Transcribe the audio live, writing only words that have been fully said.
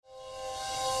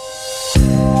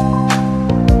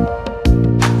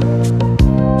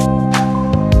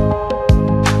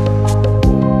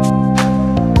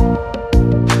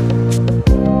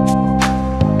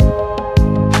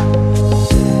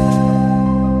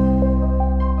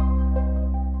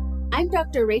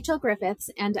Dr. Rachel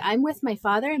Griffiths, and I'm with my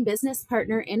father and business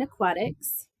partner in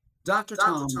aquatics, Dr.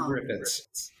 Tom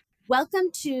Griffiths.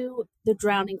 Welcome to the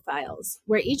Drowning Files,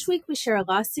 where each week we share a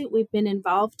lawsuit we've been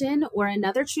involved in or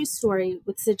another true story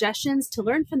with suggestions to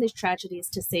learn from these tragedies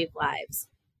to save lives.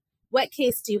 What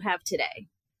case do you have today?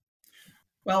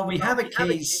 Well, we have a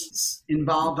case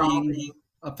involving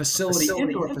a facility,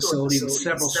 indoor facility with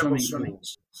several swimming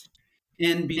pools.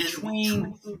 In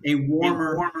between a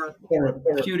warmer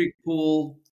therapeutic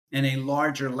pool and a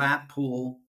larger lap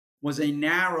pool was a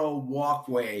narrow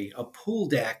walkway, a pool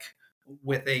deck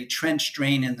with a trench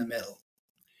drain in the middle.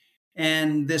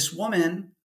 And this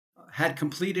woman had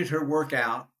completed her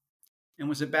workout and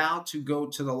was about to go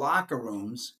to the locker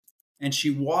rooms, and she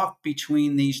walked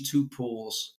between these two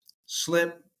pools,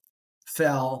 slipped,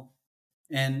 fell,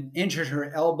 and injured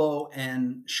her elbow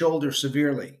and shoulder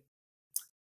severely.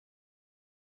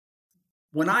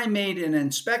 When I made an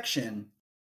inspection,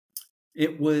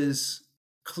 it was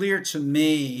clear to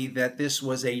me that this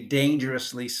was a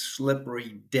dangerously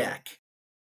slippery deck.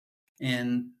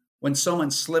 And when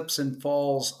someone slips and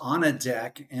falls on a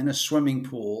deck in a swimming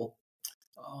pool,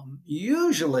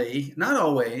 usually, not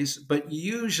always, but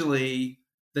usually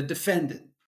the defendant,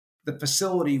 the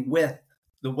facility with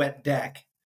the wet deck,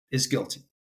 is guilty.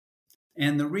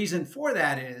 And the reason for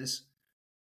that is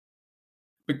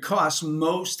because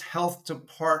most health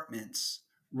departments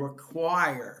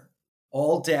require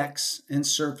all decks and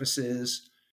surfaces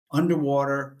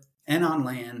underwater and on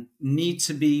land need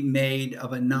to be made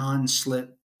of a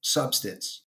non-slip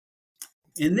substance.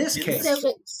 In this case...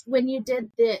 So when you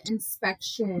did the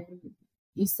inspection,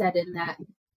 you said in that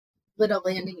little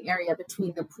landing area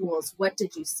between the pools, what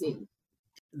did you see?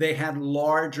 They had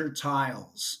larger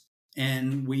tiles.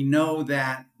 And we know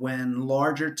that when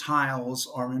larger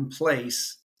tiles are in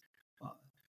place,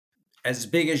 as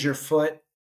big as your foot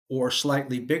or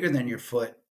slightly bigger than your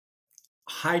foot,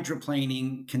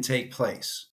 hydroplaning can take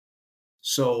place.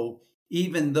 So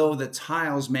even though the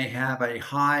tiles may have a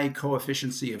high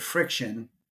coefficient of friction,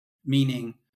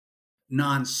 meaning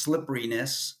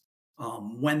non-slipperiness,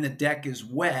 when the deck is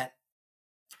wet,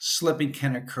 slipping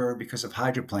can occur because of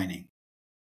hydroplaning.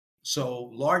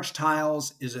 So large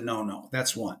tiles is a no-no.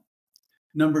 That's one.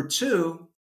 Number two,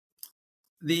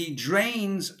 the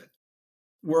drains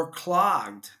were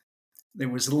clogged. There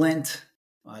was lint,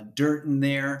 dirt in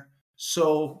there.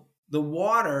 So the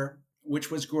water, which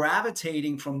was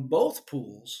gravitating from both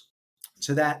pools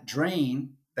to that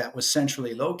drain that was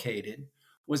centrally located,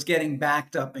 was getting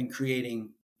backed up and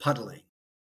creating puddling.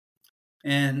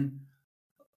 And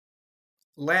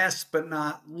last but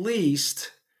not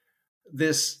least,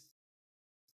 this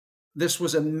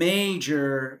was a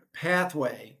major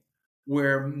pathway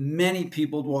where many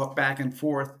people walked back and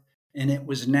forth, and it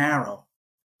was narrow.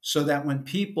 So that when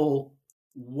people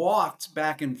walked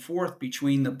back and forth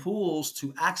between the pools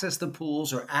to access the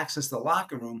pools or access the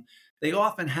locker room, they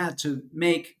often had to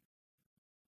make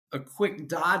a quick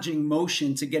dodging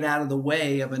motion to get out of the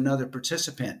way of another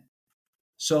participant.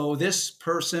 So this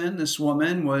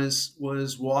woman was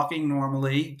walking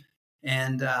normally,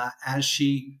 and as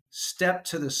she stepped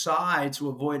to the side to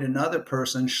avoid another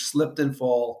person, she slipped and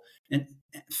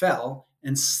fell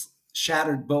and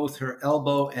shattered both her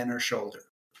elbow and her shoulder.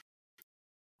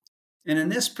 And in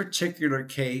this particular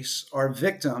case, our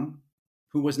victim,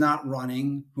 who was not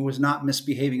running, who was not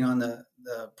misbehaving on the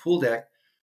pool deck,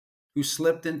 who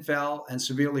slipped and fell and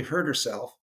severely hurt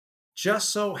herself, just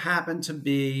so happened to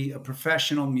be a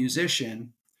professional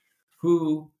musician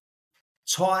who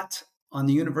taught on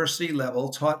the university level,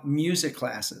 taught music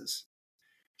classes.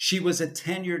 She was a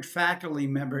tenured faculty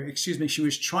member, she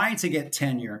was trying to get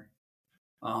tenure.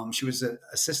 She was an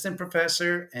assistant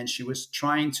professor, and she was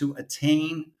trying to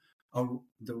attain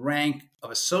the rank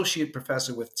of associate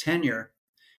professor with tenure.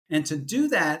 And to do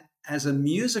that as a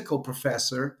musical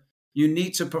professor, you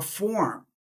need to perform.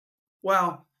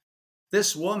 Well,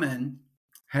 this woman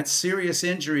had serious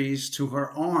injuries to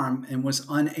her arm and was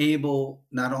unable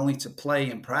not only to play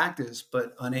and practice,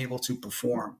 but unable to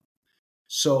perform.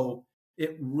 So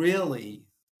it really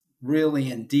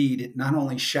indeed, it not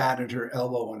only shattered her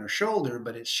elbow and her shoulder,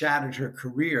 but it shattered her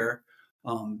career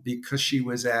because she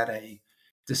was at a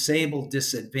disabled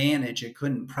disadvantage. It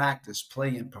couldn't practice,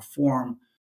 play, and perform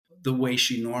the way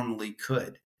she normally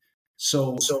could.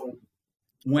 So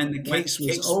when the case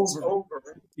was over,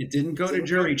 it didn't go to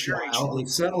jury trial. They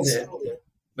settled it.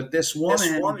 But this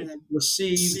woman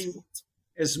received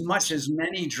as much as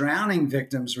many drowning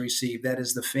victims received, that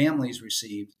is, the families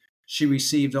received. She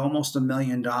received almost $1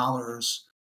 million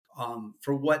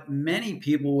for what many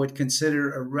people would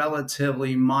consider a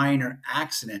relatively minor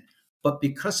accident. But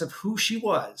because of who she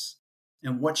was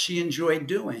and what she enjoyed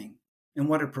doing and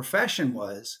what her profession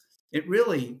was, it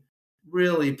really,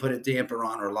 really put a damper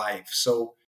on her life.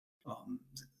 So um,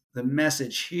 the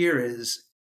message here is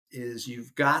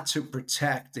you've got to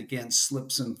protect against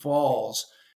slips and falls,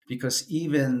 because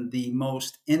even the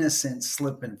most innocent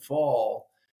slip and fall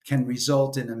can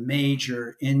result in a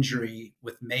major injury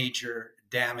with major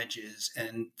damages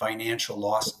and financial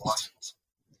losses.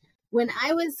 When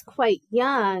I was quite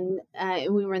young,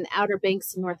 and we were in the Outer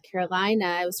Banks of North Carolina,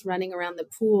 I was running around the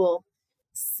pool,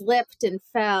 slipped and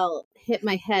fell, hit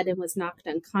my head, and was knocked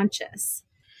unconscious.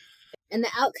 And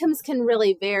the outcomes can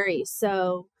really vary.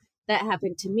 So that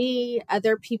happened to me.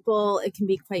 Other people, it can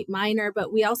be quite minor,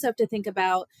 but we also have to think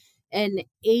about an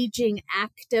aging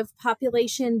active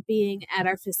population being at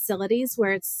our facilities,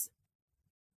 where it's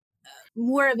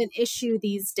more of an issue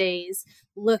these days,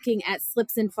 looking at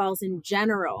slips and falls in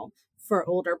general for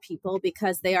older people,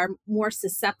 because they are more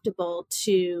susceptible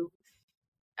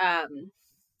um,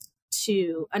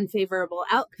 to unfavorable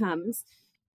outcomes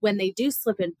when they do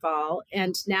slip and fall.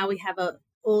 And now we have a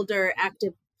older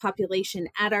active population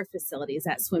at our facilities,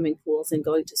 at swimming pools and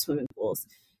going to swimming pools.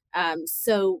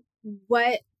 So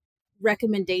what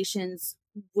recommendations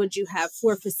would you have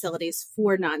for facilities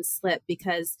for non-slip?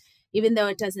 Because even though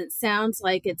it doesn't sound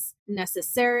like it's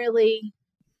necessarily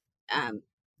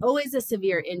always a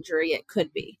severe injury, it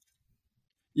could be.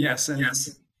 Yes, and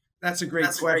that's a great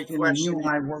question. And you and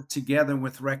I work together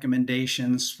with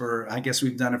recommendations for, I guess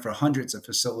we've done it for hundreds of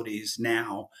facilities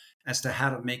now, as to how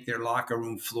to make their locker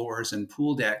room floors and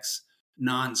pool decks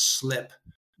non-slip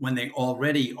when they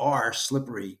already are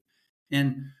slippery.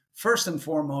 And first and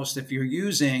foremost, if you're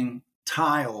using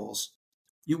tiles,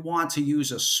 you want to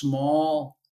use a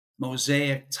small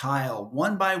mosaic tile,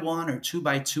 1 by 1 or 2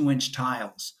 by 2 inch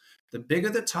tiles. The bigger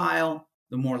the tile,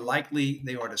 the more likely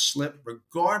they are to slip,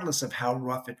 regardless of how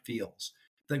rough it feels.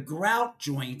 The grout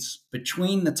joints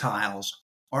between the tiles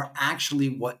are actually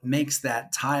what makes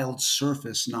that tiled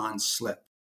surface non-slip.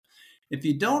 If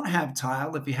you don't have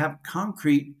tile, if you have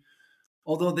concrete,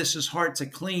 although this is hard to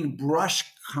clean,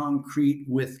 brushed concrete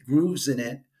with grooves in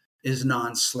it is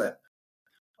non-slip.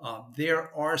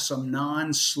 There are some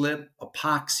non-slip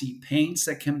epoxy paints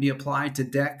that can be applied to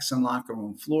decks and locker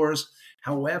room floors.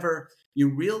 However, you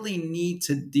really need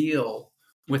to deal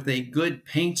with a good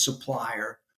paint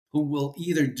supplier who will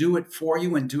either do it for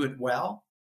you and do it well,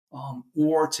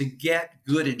 or to get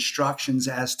good instructions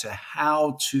as to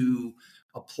how to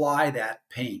apply that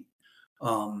paint.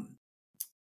 Um,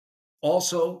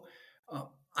 Also,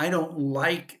 I don't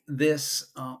like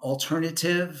this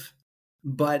alternative,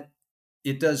 but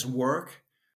it does work.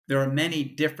 There are many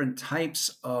different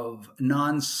types of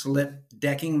non slip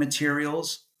decking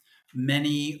materials.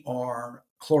 Many are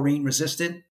chlorine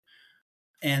resistant,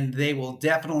 and they will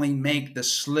definitely make the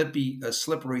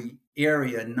slippery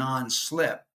area non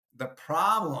slip. The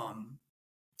problem,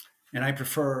 and I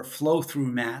prefer flow through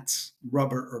mats,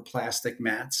 rubber or plastic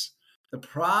mats. The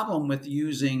problem with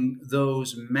using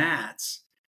those mats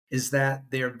is that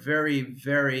they're very,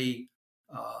 very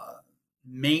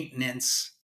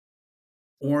maintenance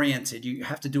oriented. You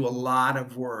have to do a lot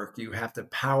of work. You have to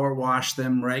power wash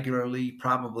them regularly,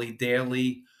 probably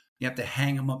daily. You have to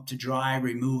hang them up to dry,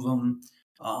 remove them.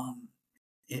 Um,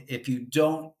 if you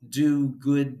don't do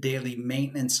good daily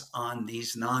maintenance on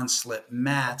these non-slip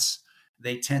mats,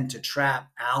 they tend to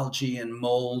trap algae and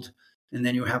mold, and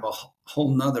then you have a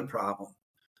whole nother problem.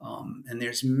 And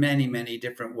there's many, many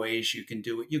different ways you can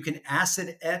do it. You can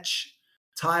acid etch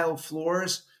tile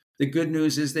floors. The good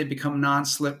news is they become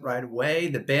non-slip right away.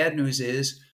 The bad news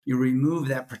is you remove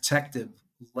that protective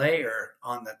layer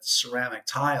on the ceramic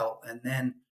tile, and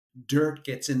then dirt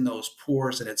gets in those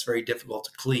pores, and it's very difficult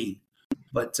to clean.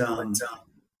 But those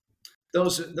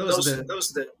are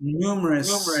the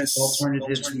numerous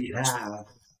alternatives we have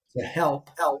to help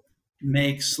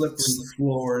make slippery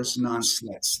floors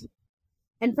non-slip.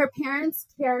 And for parents,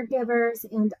 caregivers,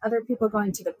 and other people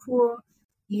going to the pool,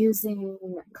 using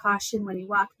caution when you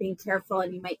walk, being careful,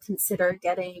 and you might consider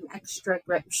getting extra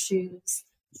grip shoes,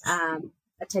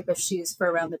 a type of shoes for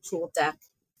around the pool deck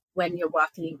when you're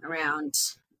walking around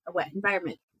a wet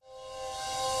environment.